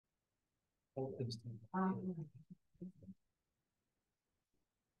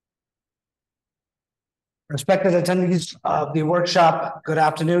Respected attendees of the workshop, good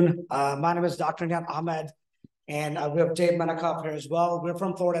afternoon. My name is Dr. Ahmed, and we have Dave Menikoff here as well. We're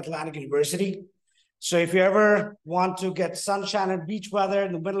from Florida Atlantic University. So if you ever want to get sunshine and beach weather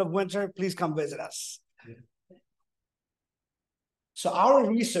in the middle of winter, please come visit us. So our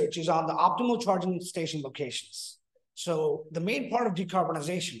research is on the optimal charging station locations. So the main part of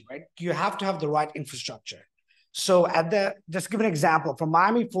decarbonization, right? You have to have the right infrastructure. So just give an example, from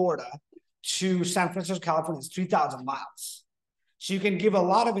Miami, Florida to San Francisco, California, it's 3,000 miles. So you can give a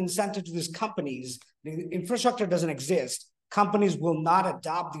lot of incentive to these companies. The infrastructure doesn't exist. Companies will not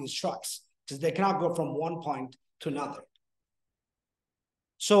adopt these trucks because they cannot go from one point to another.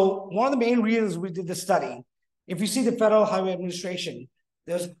 So one of the main reasons we did this study, if you see the Federal Highway Administration,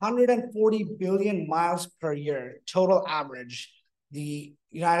 there's 140 billion miles per year total average the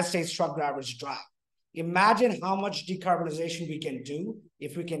United States truck drivers drive. Imagine how much decarbonization we can do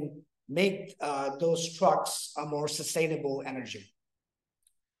if we can make those trucks a more sustainable energy.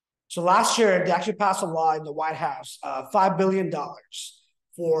 So last year, they actually passed a law in the White House, $5 billion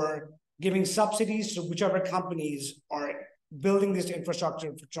for giving subsidies to whichever companies are building this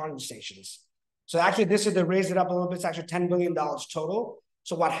infrastructure for charging stations. So actually this year they raised it up a little bit. It's actually $10 billion total.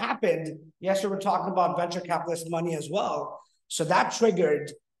 So what happened, yesterday we're talking about venture capitalist money as well. So that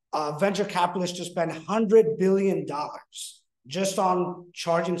triggered venture capitalists to spend $100 billion just on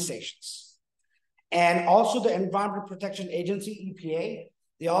charging stations. And also the Environmental Protection Agency, EPA,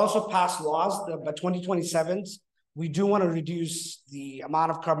 they also passed laws that by 2027, we do want to reduce the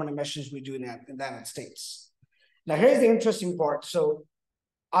amount of carbon emissions we do in the United States. Now, here's the interesting part. So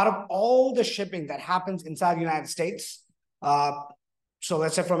out of all the shipping that happens inside the United States, so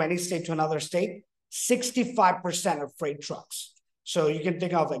let's say from any state to another state, 65% of freight trucks. So you can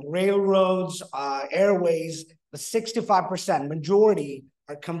think of like railroads, airways, the 65% majority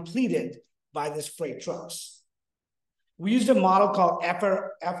are completed by these freight trucks. We used a model called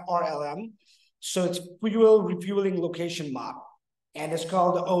FRLM. So it's fuel refueling location model. And it's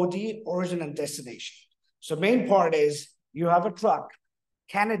called the OD, origin and destination. So main part is you have a truck.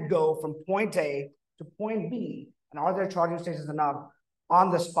 Can it go from point A to point B? And are there charging stations enough on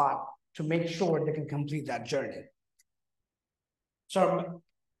the spot to make sure they can complete that journey? So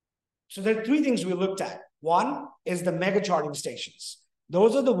there are three things we looked at. One is the mega charging stations.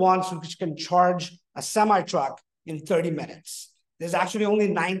 Those are the ones which can charge a semi-truck in 30 minutes. There's actually only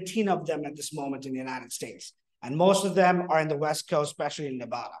 19 of them at this moment in the United States. And most of them are in the West Coast, especially in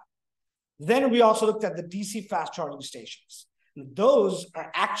Nevada. Then we also looked at the DC fast charging stations. Those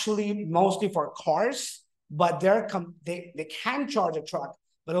are actually mostly for cars, but they can charge a truck,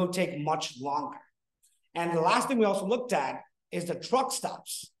 but it'll take much longer. And the last thing we also looked at is the truck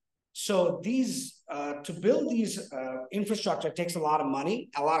stops. So these, to build these infrastructure takes a lot of money,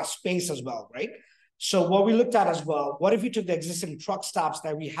 a lot of space as well, right? So what we looked at as well, what if you took the existing truck stops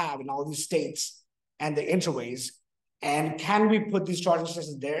that we have in all these states and the interways, and can we put these charging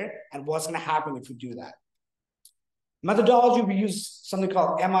stations there? And what's going to happen if we do that? Methodology, we use something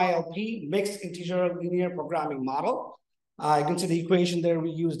called MILP, Mixed Integer Linear Programming Model. You can see the equation there we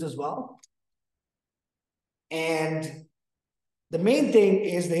used as well. And the main thing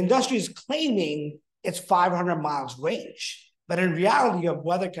is the industry is claiming it's 500 miles range. But in reality, you have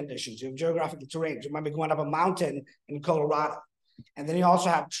weather conditions, you have geographic terrain. You might be going up a mountain in Colorado. And then you also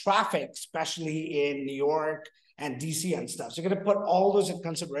have traffic, especially in New York and DC and stuff. So you're going to put all those in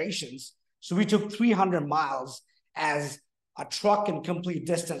considerations. So we took 300 miles as a truck in complete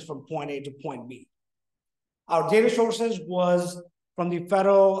distance from point A to point B. Our data sources was from the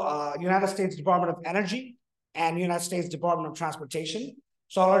federal United States Department of Energy and United States Department of Transportation.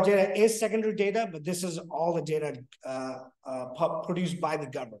 So our data is secondary data, but this is all the data produced by the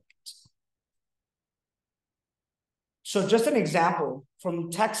government. So just an example,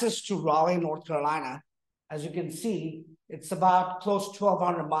 from Texas to Raleigh, North Carolina, as you can see, it's about close to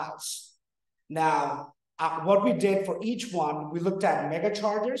 1,200 miles. Now, what we did for each one, we looked at mega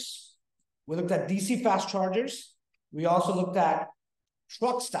chargers, we looked at DC fast chargers, we also looked at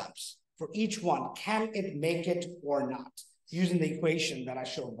truck stops for each one. Can it make it or not? Using the equation that I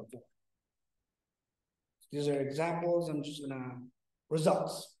showed before. These are examples. I'm just gonna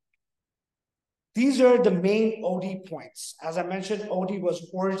results. These are the main OD points. As I mentioned, OD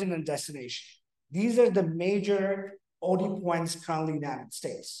was origin and destination. These are the major OD points currently in the United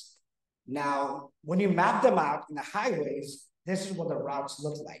States. Now, when you map them out in the highways, this is what the routes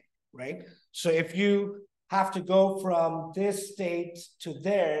look like, right? So if you have to go from this state to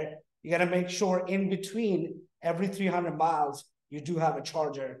there, you gotta make sure in between every 300 miles, you do have a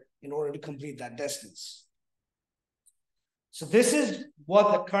charger in order to complete that distance. So this is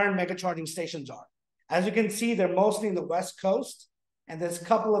what the current mega charging stations are. As you can see, they're mostly in the West Coast, and there's a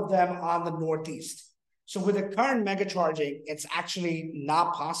couple of them on the Northeast. So with the current mega charging, it's actually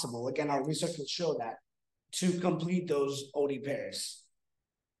not possible. Again, our research will show that, to complete those OD pairs.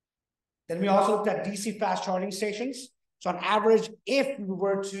 Then we also looked at DC fast charging stations. So on average, if we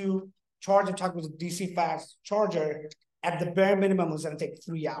were to charge a truck with a DC fast charger, at the bare minimum, it's going to take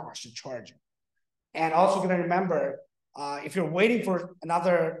 3 hours to charge it. And also going to remember, if you're waiting for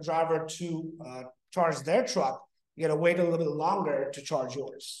another driver to charge their truck, you got to wait a little bit longer to charge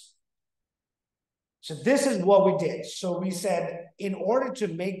yours. So this is what we did. So we said, in order to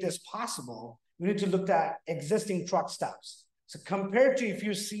make this possible, we need to look at existing truck stops. So compared to if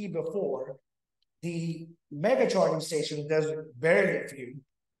you see before, the mega charging station, there's very few.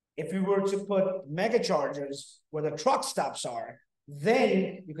 If you were to put mega chargers where the truck stops are,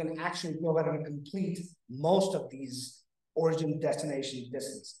 then you can actually go ahead and complete most of these origin destination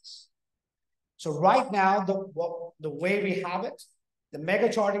distances. So right now, the way we have it, the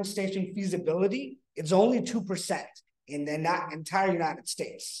mega charging station feasibility, it's only 2% in the entire United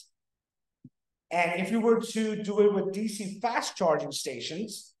States. And if you were to do it with DC fast charging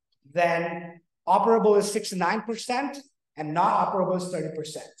stations, then operable is 69% and not operable is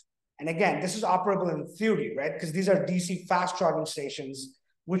 30%. And again, this is operable in theory, right? Because these are DC fast charging stations,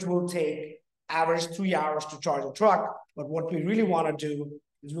 which will take average 3 hours to charge a truck. But what we really want to do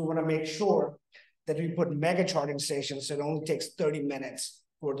is we want to make sure that we put mega charging stations so it only takes 30 minutes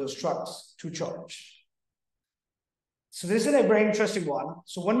for those trucks to charge. So this is a very interesting one.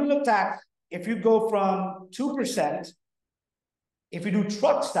 So when we looked at, if you go from 2%, if you do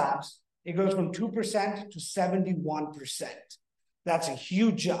truck stops, it goes from 2% to 71%. That's a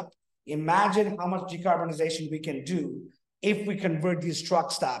huge jump. Imagine how much decarbonization we can do if we convert these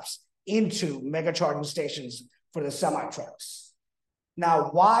truck stops into mega charging stations for the semi-trucks. Now,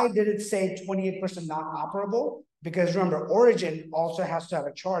 why did it say 28% non-operable? Because remember, origin also has to have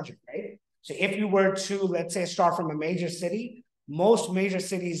a charger, right? So if you were to, let's say, start from a major city, most major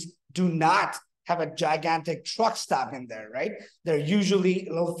cities do not have a gigantic truck stop in there, right? They're usually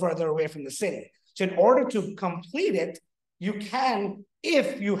a little further away from the city. So in order to complete it, you can,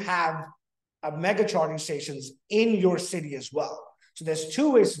 if you have a mega charging stations in your city as well. So there's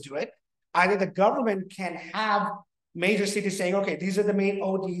two ways to do it. Either the government can have major cities saying, okay, these are the main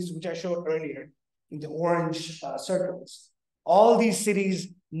ODs, which I showed earlier in the orange circles. All these cities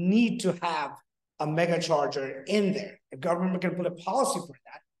need to have a mega charger in there. The government can put a policy for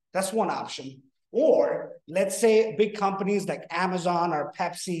that. That's one option. Or let's say big companies like Amazon or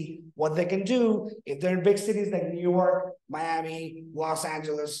Pepsi, what they can do, if they're in big cities like New York, Miami, Los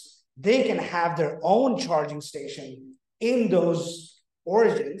Angeles, they can have their own charging station in those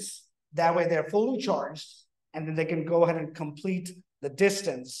origins. That way they're fully charged, and then they can go ahead and complete the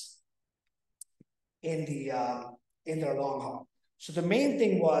distance in their long haul. So the main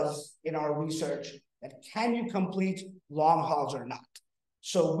thing was in our research that can you complete long hauls or not?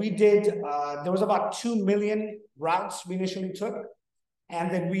 So we did, there was about 2 million routes we initially took,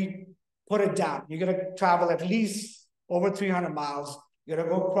 and then we put it down. You're gonna travel at least over 300 miles. You're gonna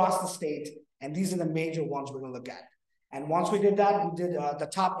go across the state, and these are the major ones we're gonna look at. And once we did that, we did the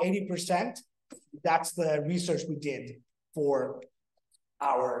top 80%. That's the research we did for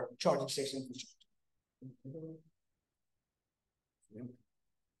our charging station infrastructure.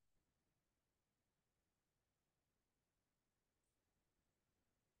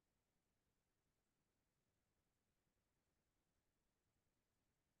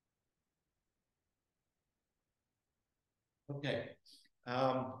 Okay.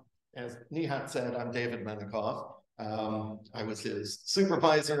 As Nihat said, I'm David Menikoff. I was his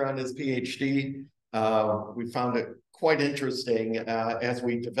supervisor on his PhD. We found it quite interesting as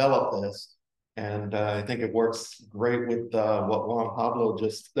we developed this. And I think it works great with what Juan Pablo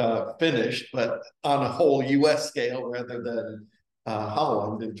just finished, but on a whole US scale rather than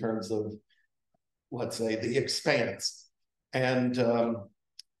Holland in terms of, let's say, the expanse. And,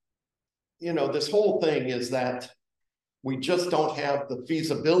 you know, this whole thing is that we just don't have the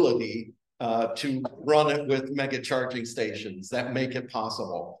feasibility to run it with mega charging stations that make it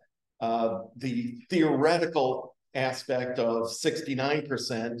possible. The theoretical aspect of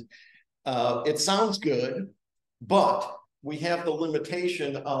 69%, it sounds good, but we have the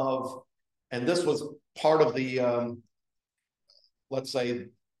limitation of, and this was part of the, let's say,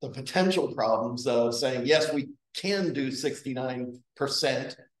 the potential problems of saying, yes, we can do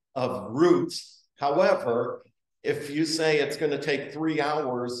 69% of routes. However, if you say it's going to take 3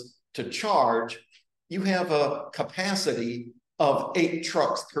 hours to charge, you have a capacity of 8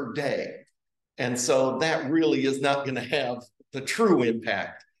 trucks per day. And so that really is not going to have the true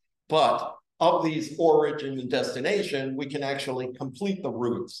impact. But of these origin and destination, we can actually complete the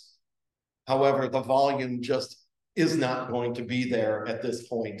routes. However, the volume just is not going to be there at this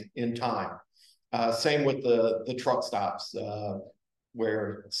point in time. Same with the truck stops,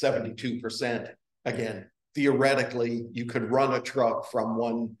 where 72%, again, theoretically, you could run a truck from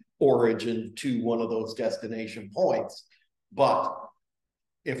one origin to one of those destination points. But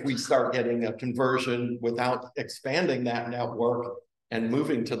if we start getting a conversion without expanding that network and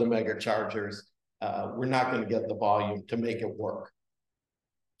moving to the mega chargers, we're not going to get the volume to make it work.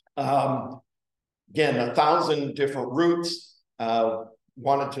 Again, 1,000 different routes.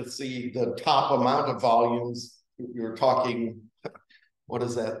 Wanted to see the top amount of volumes. You're talking, what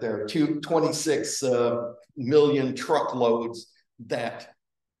is that there? 26 million truckloads that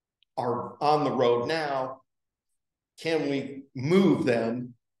are on the road now. Can we move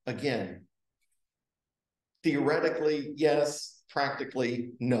them again? Theoretically, yes.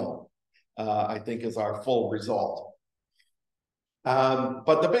 Practically, no, I think is our full result.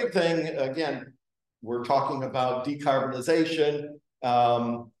 But the big thing, again, we're talking about decarbonization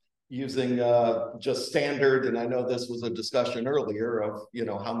using just standard, and I know this was a discussion earlier of,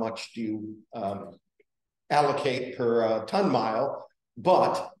 how much do you allocate per ton mile.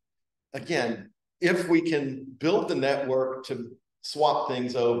 But again, if we can build the network to swap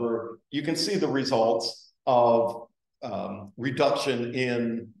things over, you can see the results of reduction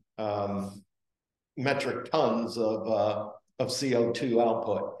in metric tons of CO2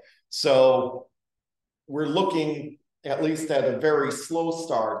 output. So we're looking at least at a very slow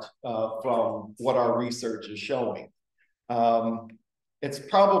start from what our research is showing. It's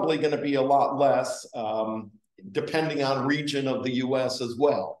probably going to be a lot less depending on region of the U.S. as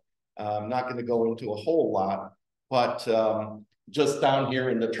well. I'm not going to go into a whole lot, but just down here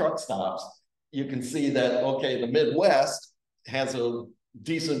in the truck stops, you can see that, okay, the Midwest has a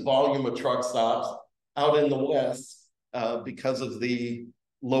decent volume of truck stops. Out in the West, because of the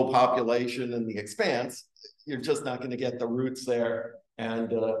low population and the expanse, you're just not going to get the routes there.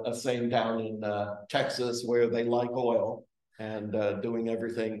 And same down in Texas, where they like oil and doing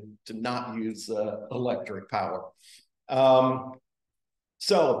everything to not use electric power.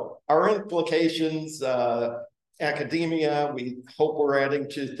 So our implications, academia, we hope we're adding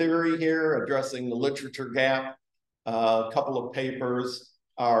to theory here, addressing the literature gap. A couple of papers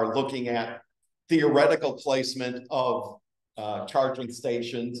are looking at theoretical placement of charging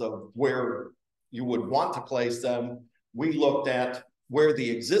stations, of where you would want to place them. We looked at where the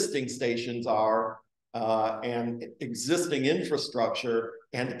existing stations are and existing infrastructure,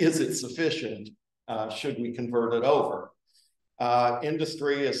 and is it sufficient? Should we convert it over?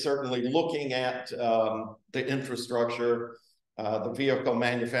 Industry is certainly looking at the infrastructure. The vehicle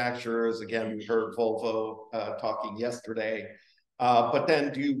manufacturers, again, we heard Volvo talking yesterday. But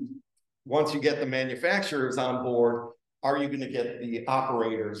then once you get the manufacturers on board, are you going to get the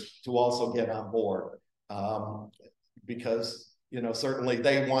operators to also get on board? Because, certainly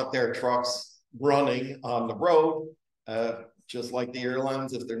they want their trucks running on the road, just like the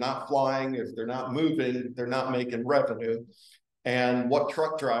airlines. If they're not flying, if they're not moving, they're not making revenue. And what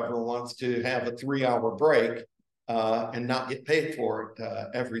truck driver wants to have a 3-hour break and not get paid for it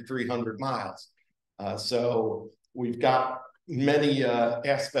every 300 miles? So we've got many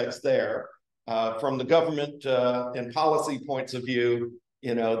aspects there. From the government and policy points of view,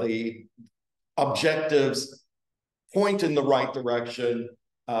 the objectives point in the right direction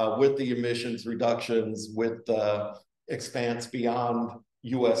with the emissions reductions, with the expanse beyond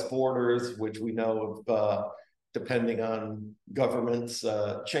U.S. borders, which we know of, depending on governments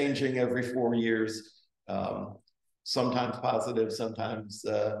changing every 4 years, sometimes positive, sometimes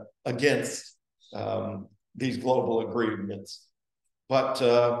against these global agreements. But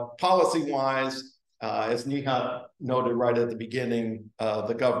policy-wise, as Nihat noted right at the beginning,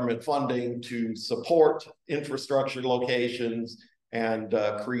 the government funding to support infrastructure locations and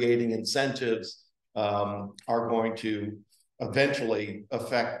creating incentives are going to eventually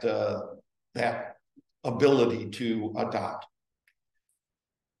affect that ability to adopt.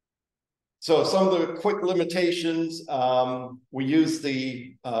 So some of the quick limitations, we use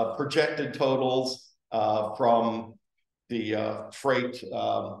the projected totals from the freight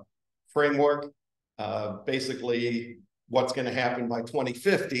framework. Basically, what's going to happen by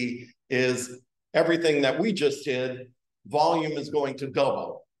 2050 is everything that we just did, volume is going to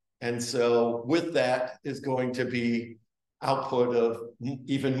double. And so with that is going to be output of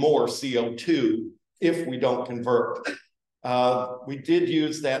even more CO2 if we don't convert. We did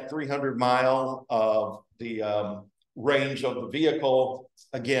use that 300 mile of the range of the vehicle,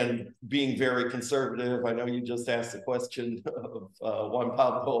 again, being very conservative. I know you just asked the question of Juan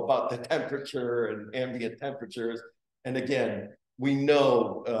Pablo about the temperature and ambient temperatures. And again, we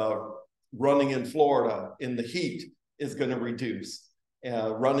know running in Florida in the heat is going to reduce.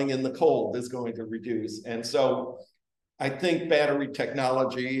 Running in the cold is going to reduce. And so I think battery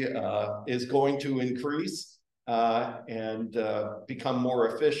technology is going to increase and become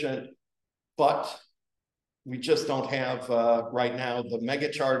more efficient, but we just don't have right now the mega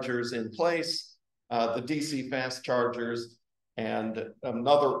chargers in place, the DC fast chargers, and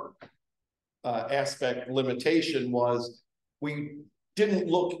another aspect limitation was we didn't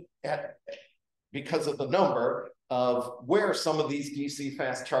look at, because of the number of where some of these DC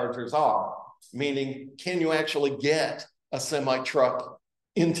fast chargers are, meaning can you actually get a semi truck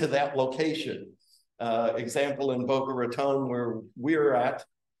into that location? Example, in Boca Raton, where we're at,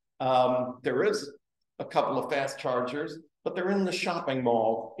 there is a couple of fast chargers, but they're in the shopping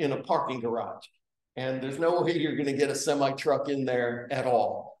mall in a parking garage. And there's no way you're going to get a semi truck in there at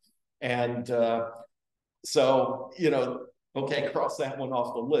all. And so, you know, okay, cross that one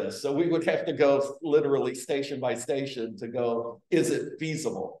off the list. So we would have to go literally station by station to go, is it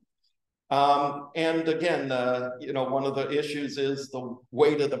feasible? And again, you know, one of the issues is the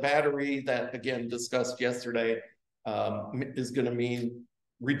weight of the battery that, again, discussed yesterday, is going to mean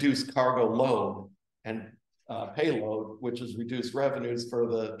reduced cargo load and payload, which is reduced revenues for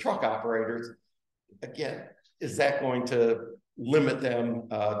the truck operators. Again, is that going to limit them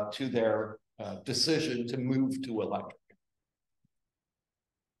to their decision to move to electric?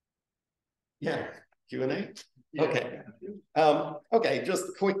 Yeah, Q&A? Yeah. Okay. Okay,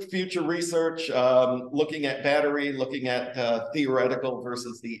 just quick future research, looking at battery, looking at theoretical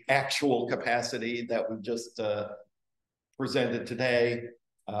versus the actual capacity that we just presented today.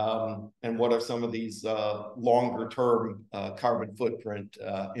 And what are some of these longer term carbon footprint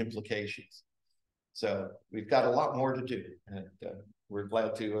implications? So we've got a lot more to do, and we're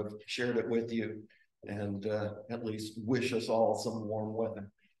glad to have shared it with you and at least wish us all some warm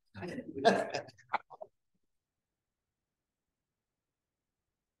weather.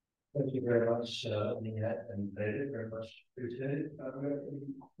 Thank you very much, Ahmed and David. Very much appreciated.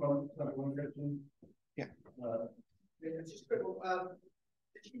 One question. Yeah. It's just quick.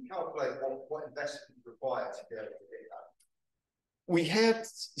 Did you calculate what investment is required to be able to do that? We had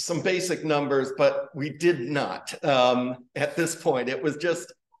some basic numbers, but we did not at this point. It was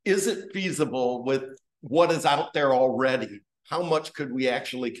just, is it feasible with what is out there already? How much could we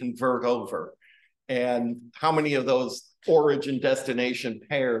actually convert over? And how many of those origin destination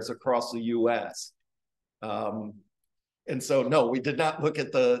pairs across the U.S.? And so, no, we did not look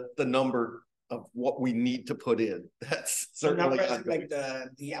at the number of what we need to put in. That's certainly not like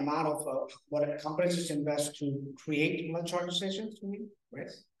the amount of what companies invest to create charging stations, you mean, right?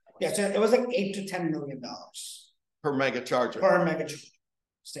 Yeah, so it was like $8 to $10 million per mega charger. Per mega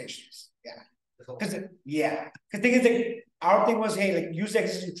stations, yeah. Because the thing is, like, our thing was, hey, like, use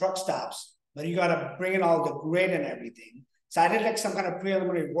existing truck stops, but you gotta bring in all the grid and everything. So I did like some kind of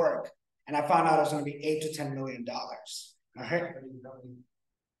preliminary work, and I found out it was going to be $8 to $10 million. All right.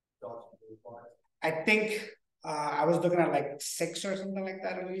 I think I was looking at like 6 or something like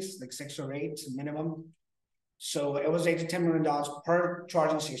that, at least like 6 or 8 minimum. So it was $8 to $10 million per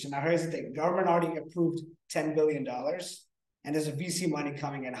charging station. Now here's the thing: government already approved $10 billion, and there's a VC money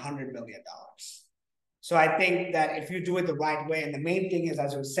coming at $100 million. So I think that if you do it the right way, and the main thing is,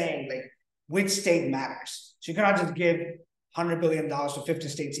 as I was saying, like, which state matters. So you cannot just give $100 billion to 50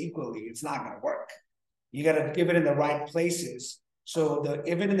 states equally. It's not going to work. You got to give it in the right places. So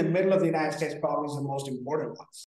even in the middle of the United States probably is the most important ones.